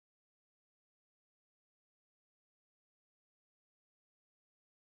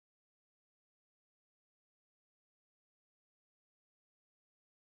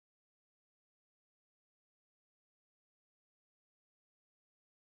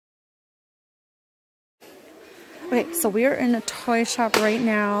Okay, so we are in a toy shop right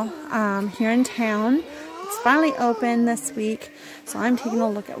now here in town. It's finally open this week, so I'm taking a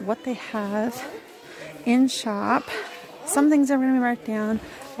look at what they have in shop. Some things are going to be marked down.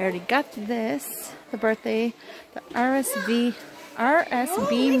 I already got this, the birthday, the RSB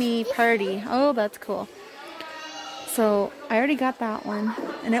Me party. Oh, that's cool. So I already got that one,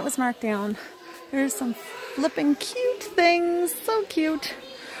 and it was marked down. There's some flipping cute things, so cute.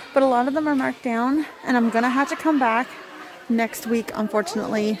 But a lot of them are marked down, and I'm gonna have to come back next week,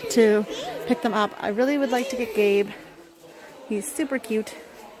 unfortunately, to pick them up. I really would like to get Gabe. He's super cute.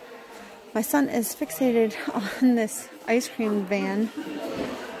 My son is fixated on this ice cream van,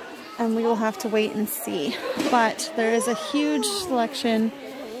 and we will have to wait and see. But there is a huge selection.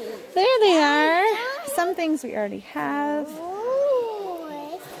 There they are. Some things we already have.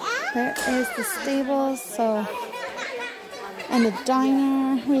 There is the stables, so, and the diner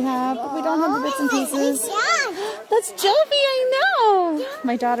we have, but we don't have the bits and pieces. That's Jovi, I know!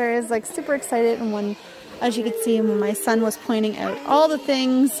 My daughter is like super excited, and when, as you could see, when my son was pointing out all the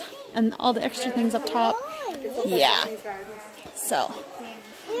things and all the extra things up top, yeah. So,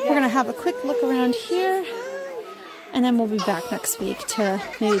 we're gonna have a quick look around here, and then we'll be back next week to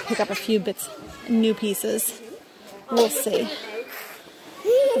maybe pick up a few bits, new pieces. We'll see.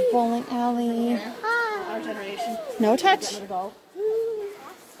 The bowling alley. No touch.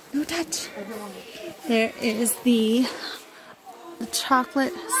 No touch. There is the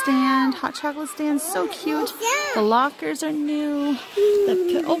chocolate stand, hot chocolate stand, so cute. The lockers are new.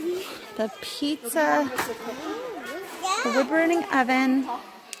 The pizza. The wood burning oven.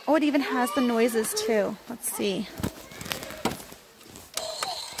 Oh, it even has the noises too. Let's see.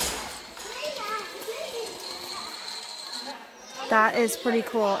 That is pretty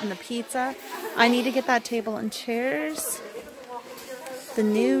cool. And the pizza. I need to get that table and chairs. The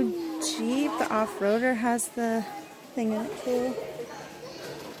new Jeep, the off-roader, has the thing in it too.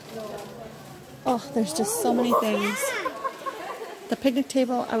 Oh, there's just so many things. The picnic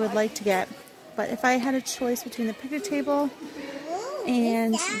table I would like to get. But if I had a choice between the picnic table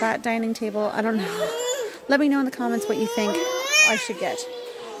and that dining table, I don't know. Let me know in the comments what you think I should get.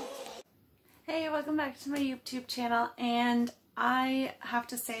 Hey, welcome back to my YouTube channel, and I have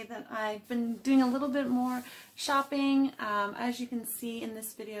to say that I've been doing a little bit more shopping. As you can see in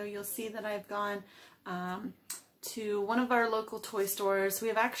this video, you'll see that I've gone to one of our local toy stores. We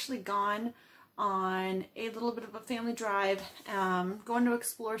have actually gone on a little bit of a family drive, going to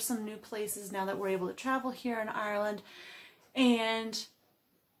explore some new places now that we're able to travel here in Ireland. And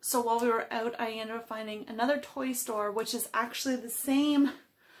so while we were out, I ended up finding another toy store, which is actually the same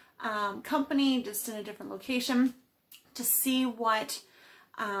company, just in a different location, to see what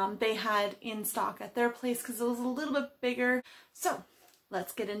they had in stock at their place, because it was a little bit bigger. So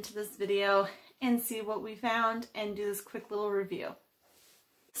let's get into this video and see what we found and do this quick little review.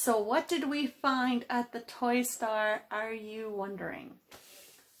 So what did we find at the toy store, are you wondering?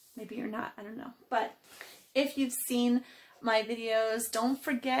 Maybe you're not, I don't know. But if you've seen my videos, don't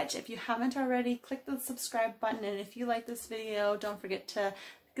forget, if you haven't already, click the subscribe button, and if you like this video, don't forget to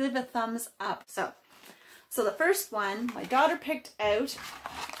give a thumbs up. So the first one my daughter picked out,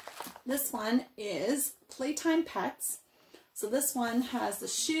 this one is Playtime Pets. So this one has the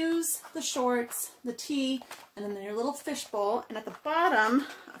shoes, the shorts, the tee, and then your little fish bowl. And at the bottom,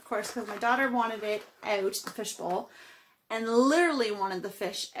 of course, because my daughter wanted it out, the fish bowl, and literally wanted the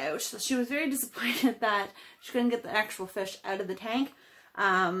fish out. So she was very disappointed that she couldn't get the actual fish out of the tank.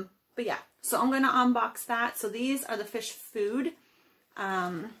 But yeah, so I'm going to unbox that. So these are the fish food.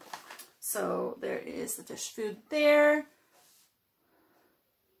 So there is the fish food there.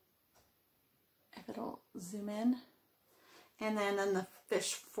 If it'll zoom in. And then the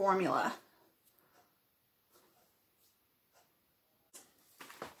fish formula.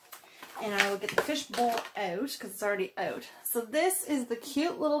 And I will get the fish bowl out because it's already out. So this is the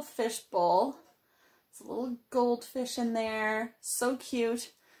cute little fish bowl. It's a little goldfish in there. So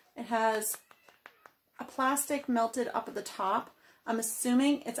cute. It has a plastic melted up at the top. I'm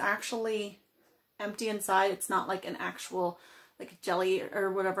assuming it's actually empty inside. It's not like an actual like jelly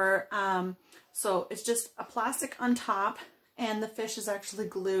or whatever. So it's just a plastic on top, and the fish is actually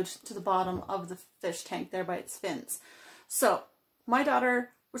glued to the bottom of the fish tank there by its fins. So my daughter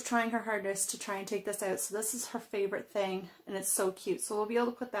was trying her hardest to try and take this out. So this is her favorite thing, and it's so cute. So we'll be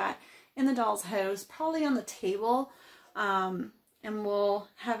able to put that in the doll's house, probably on the table, and we'll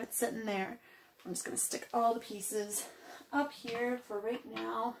have it sitting there. I'm just going to stick all the pieces up here for right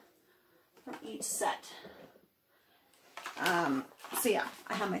now from each set. So yeah,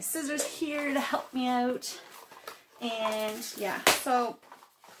 I have my scissors here to help me out. And yeah, so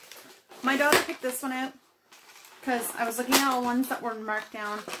my daughter picked this one out. because I was looking at all ones that were marked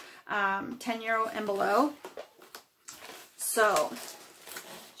down €10 and below. So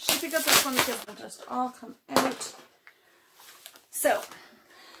she picked up this one because they'll just all come out. So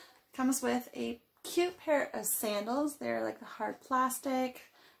comes with a cute pair of sandals. They're like the hard plastic.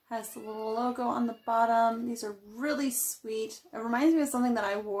 Has the little logo on the bottom. These are really sweet. It reminds me of something that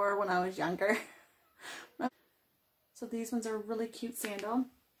I wore when I was younger. So these ones are a really cute sandal.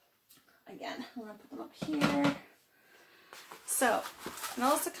 Again, I'm going to put them up here. So it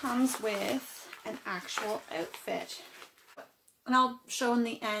also comes with an actual outfit. And I'll show in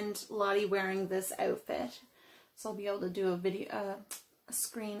the end Lottie wearing this outfit. So I'll be able to do a video, a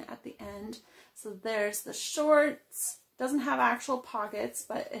screen at the end. So there's the shorts. Doesn't have actual pockets,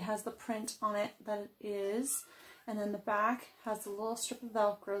 but it has the print on it that it is. And then the back has a little strip of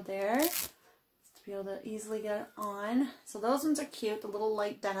Velcro there to be able to easily get it on. So those ones are cute, the little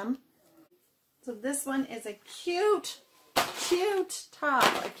light denim. So this one is a cute top.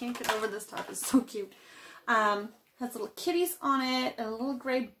 I can't get over this top, it's so cute. Has little kitties on it and little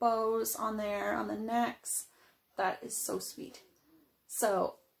gray bows on there on the necks. That is so sweet.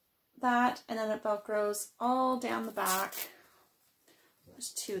 So that, and then it Velcros all down the back.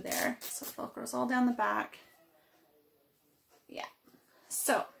 There's two there, so it Velcros all down the back. Yeah,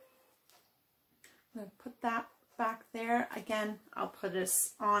 so I'm going to put that back there. Again, I'll put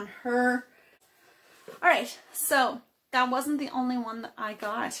this on her. Alright, so that wasn't the only one that I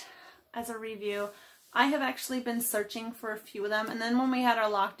got as a review. I have actually been searching for a few of them, and then when we had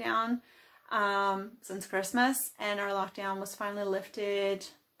our lockdown since Christmas, and our lockdown was finally lifted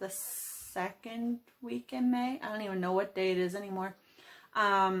the second week in May. I don't even know what day it is anymore.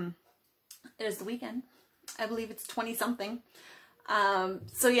 It is the weekend. I believe it's 20 something.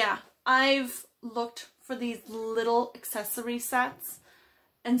 So yeah, I've looked for these little accessory sets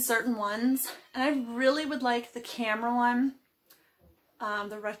and certain ones, and I really would like the camera one,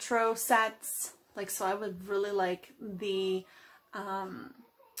 the retro sets. Like, so I would really like the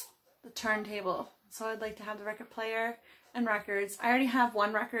turntable. So I'd like to have the record player and records. I already have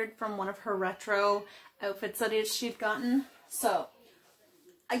one record from one of her retro outfits that she'd gotten. So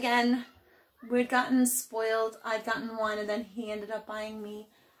again, we'd gotten spoiled. I'd gotten one, and then he ended up buying me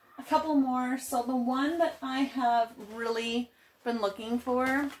a couple more. So the one that I have really been looking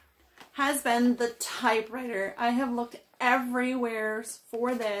for has been the typewriter. I have looked everywhere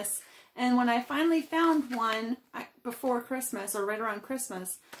for this, and when I finally found one before Christmas, or right around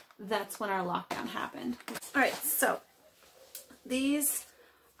Christmas, that's when our lockdown happened. Alright, so these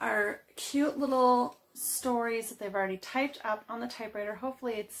are cute little stories that they've already typed up on the typewriter.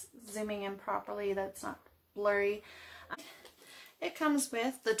 Hopefully it's zooming in properly, that's not blurry. It comes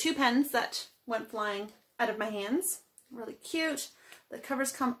with the two pens that went flying out of my hands. Really cute. The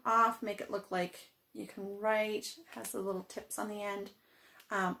covers come off, make it look like you can write. It has the little tips on the end.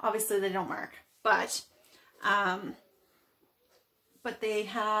 Obviously they don't mark, but they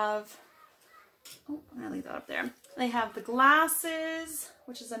have, oh, I'm gonna leave that up there. They have the glasses,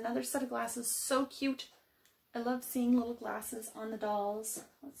 which is another set of glasses. So cute. I love seeing little glasses on the dolls.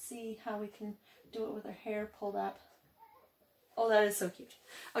 Let's see how we can do it with her hair pulled up. Oh, that is so cute.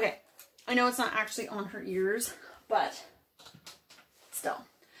 Okay, I know it's not actually on her ears, but still.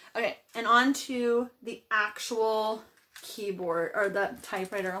 Okay, and on to the actual keyboard, or the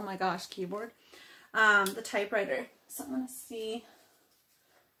typewriter. Oh my gosh, keyboard. The typewriter. So I'm going to see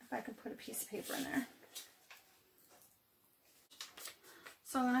if I can put a piece of paper in there.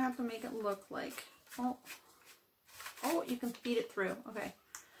 So I'm going to have to make it look like, oh, you can feed it through. Okay.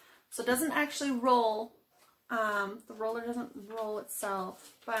 So it doesn't actually roll. The roller doesn't roll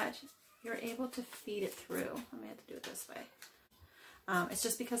itself, but you're able to feed it through. I may have to do it this way. It's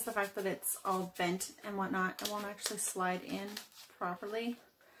just because the fact that it's all bent and whatnot, it won't actually slide in properly.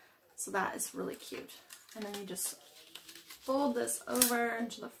 So that is really cute. And then you just fold this over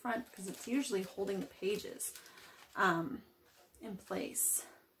into the front, because it's usually holding the pages in place.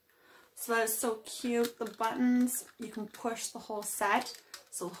 So that is so cute. The buttons, you can push the whole set,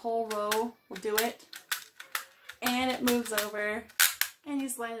 so the whole row will do it. And it moves over, and you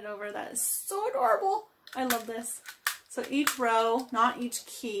slide it over. That is so adorable. I love this. So each row, not each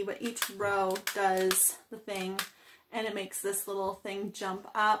key, but each row does the thing, and it makes this little thing jump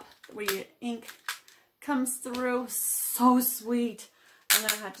up where your ink comes through. So sweet. I'm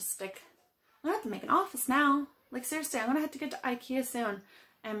gonna have to make an office now. Like, seriously, I'm gonna have to get to IKEA soon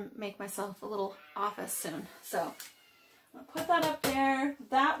and make myself a little office soon. So I'll put that up there.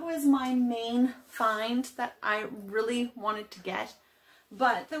 That was my main find that I really wanted to get.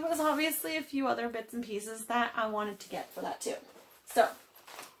 But there was obviously a few other bits and pieces that I wanted to get for that too. So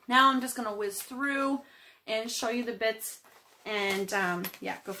now I'm just going to whiz through and show you the bits and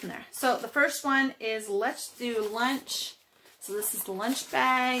yeah, go from there. So the first one is let's do lunch. So this is the lunch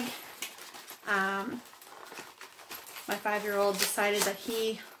bag. My 5-year-old decided that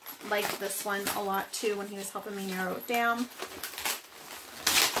he liked this one a lot too when he was helping me narrow it down.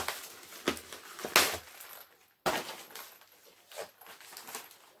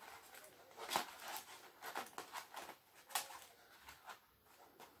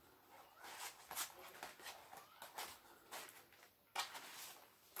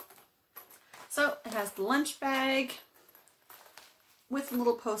 So it has the lunch bag with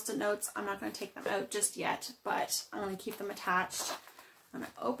little post-it notes. I'm not going to take them out just yet, but I'm going to keep them attached. I'm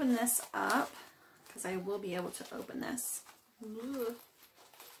going to open this up because I will be able to open this. Ugh.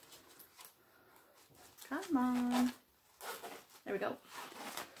 Come on. There we go.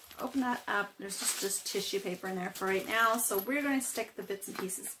 Open that up. There's just tissue paper in there for right now. So we're going to stick the bits and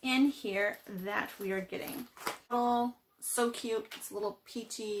pieces in here that we are getting. Oh, so cute. It's a little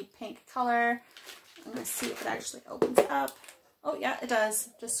peachy pink color. I'm going to see if it actually opens up. Oh yeah, it does.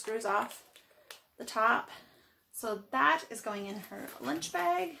 Just screws off the top. So that is going in her lunch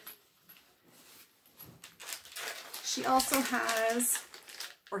bag. She also has,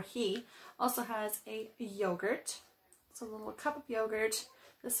 or he also has a yogurt. So a little cup of yogurt.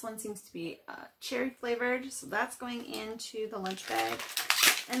 This one seems to be cherry flavored. So that's going into the lunch bag.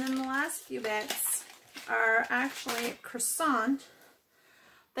 And then the last few bits are actually croissant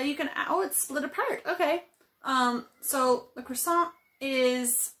that you can, oh, it's split apart. Okay. So the croissant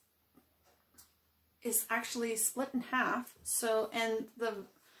is actually split in half. So, and the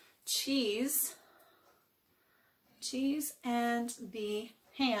cheese and the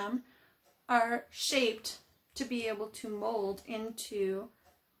ham are shaped to be able to mold into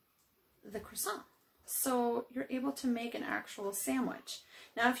the croissant. So you're able to make an actual sandwich.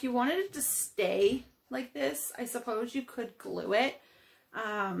 Now, if you wanted it to stay like this, I suppose you could glue it.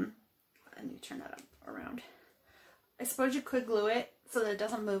 Let me turn that up around. I suppose you could glue it so that it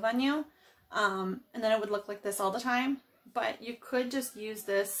doesn't move on you. And then it would look like this all the time. But you could just use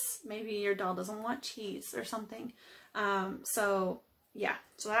this. Maybe your doll doesn't want cheese or something. So yeah,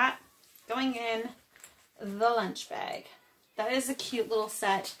 so that going in the lunch bag. That is a cute little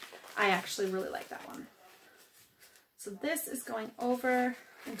set. I actually really like that one. So this is going over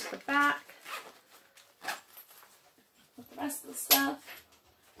into the back with the rest of the stuff.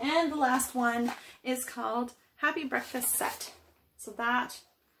 And the last one is called Happy Breakfast Set. So that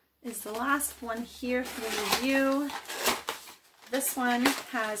is the last one here for the review. This one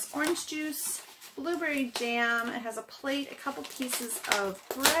has orange juice, blueberry jam, it has a plate, a couple pieces of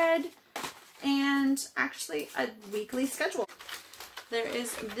bread, and actually a weekly schedule. There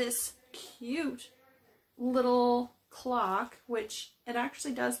is this cute little clock, which it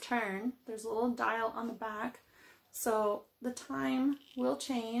actually does turn. There's a little dial on the back. So the time will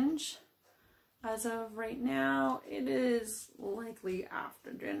change. As of right now, it is likely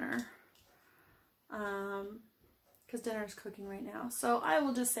after dinner. Because dinner is cooking right now. So I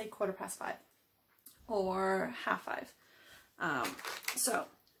will just say 5:15 or 5:30. So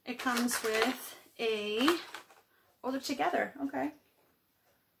it comes with a, oh, they're together. Okay.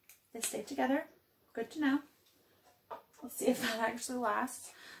 They stay together. Good to know. Let's see if that actually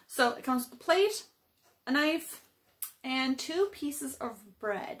lasts. So it comes with a plate, a knife, and 2 pieces of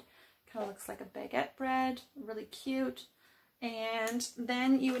bread. Kind of looks like a baguette bread, really cute. And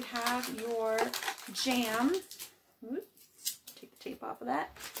then you would have your jam. Oops, take the tape off of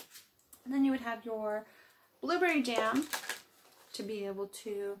that. And then you would have your blueberry jam to be able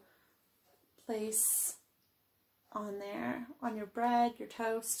to place on there, on your bread, your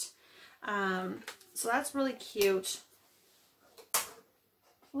toast. So that's really cute.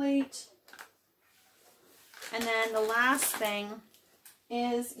 Plate. And then the last thing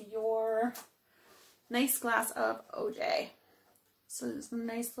is your nice glass of OJ. So there's a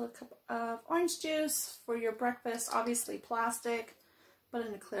nice little cup of orange juice for your breakfast, obviously plastic, but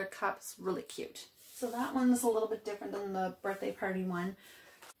in a clear cup. It's really cute. So that one's a little bit different than the birthday party one.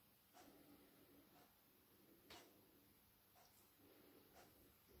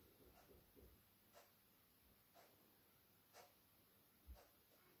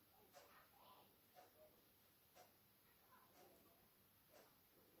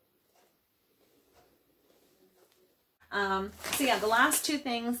 So yeah, the last 2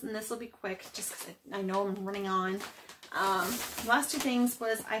 things, and this will be quick just because I know I'm running on. The last 2 things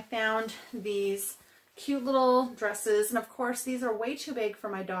was I found these cute little dresses, and of course these are way too big for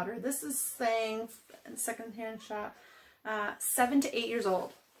my daughter. This is saying in secondhand shop 7 to 8 years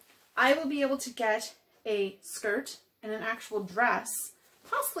old. I will be able to get a skirt and an actual dress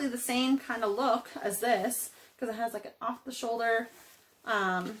possibly the same kind of look as this, because it has like an off-the-shoulder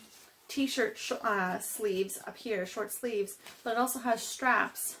t-shirt sleeves up here, short sleeves, but it also has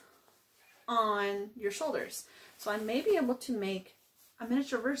straps on your shoulders. So I may be able to make a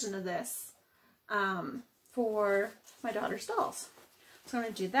miniature version of this for my daughter's dolls. So I'm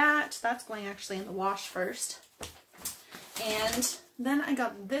going to do that. That's going actually in the wash first. And then I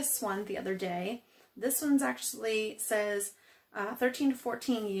got this one the other day. This one's actually says 13 to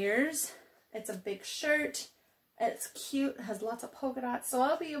 14 years. It's a big shirt. It's cute. It has lots of polka dots. So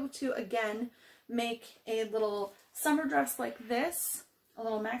I'll be able to, again, make a little summer dress like this, a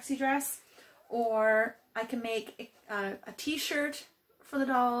little maxi dress, or I can make a t-shirt for the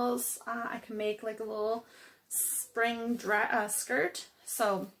dolls. I can make like a little spring skirt.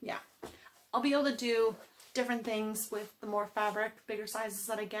 So yeah, I'll be able to do different things with the more fabric, bigger sizes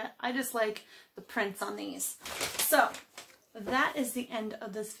that I get. I just like the prints on these. So that is the end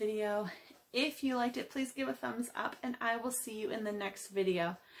of this video. If you liked it, please give a thumbs up, and I will see you in the next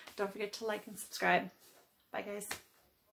video. Don't forget to like and subscribe. Bye guys.